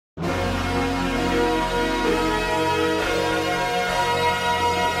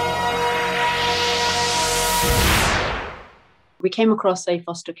We came across a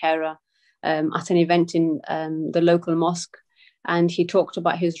foster carer at an event in the local mosque, and he talked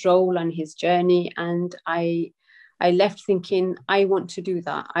about his role and his journey. And I left thinking, I want to do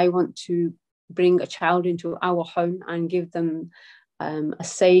that. I want to bring a child into our home and give them a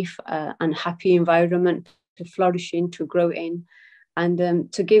safe and happy environment to flourish in, to grow in,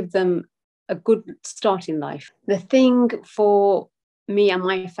 and to give them a good start in life. The thing for me and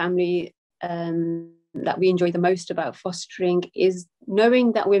my family that we enjoy the most about fostering is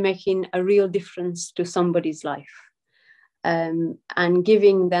knowing that we're making a real difference to somebody's life, and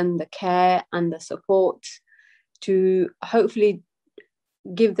giving them the care and the support to hopefully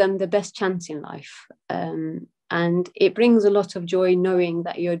give them the best chance in life. And it brings a lot of joy knowing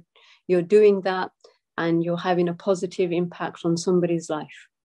that you're doing that and you're having a positive impact on somebody's life.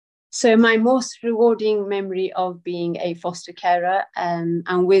 So my most rewarding memory of being a foster carer, and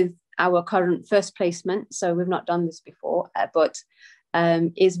with our current first placement, so we've not done this before, but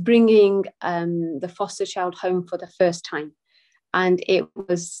is bringing the foster child home for the first time. And it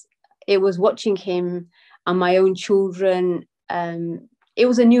was watching him and my own children. It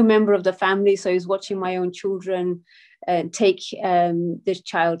was a new member of the family, so I was watching my own children take this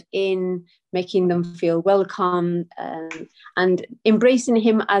child in, making them feel welcome, and embracing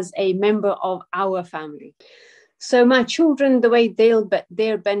him as a member of our family. So my children, the way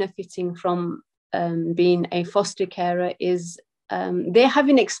they're benefiting from being a foster carer is they're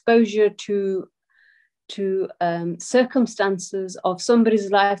having exposure to circumstances of somebody's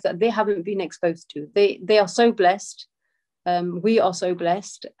life that they haven't been exposed to. They are so blessed. We are so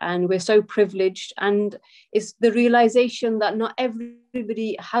blessed, and we're so privileged, and it's the realization that not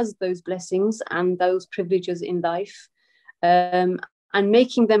everybody has those blessings and those privileges in life, and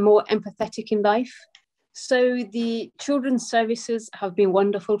making them more empathetic in life. So the children's services have been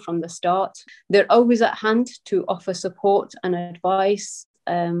wonderful from the start. They're always at hand to offer support and advice.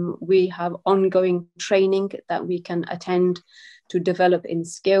 We have ongoing training that we can attend to develop in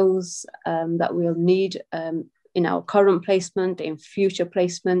skills that we'll need in our current placement, in future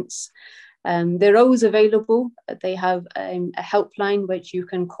placements. They're always available. They have a helpline which you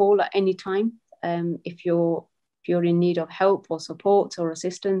can call at any time if you're in need of help or support or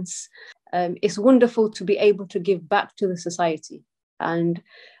assistance. It's wonderful to be able to give back to the society. And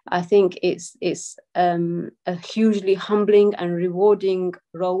I think it's a hugely humbling and rewarding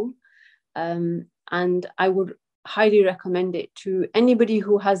role. And I would highly recommend it to anybody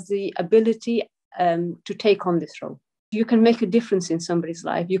who has the ability to take on this role. You can make a difference in somebody's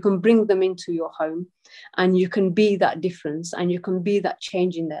life. You can bring them into your home, and you can be that difference, and you can be that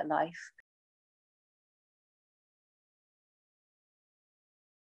change in their life.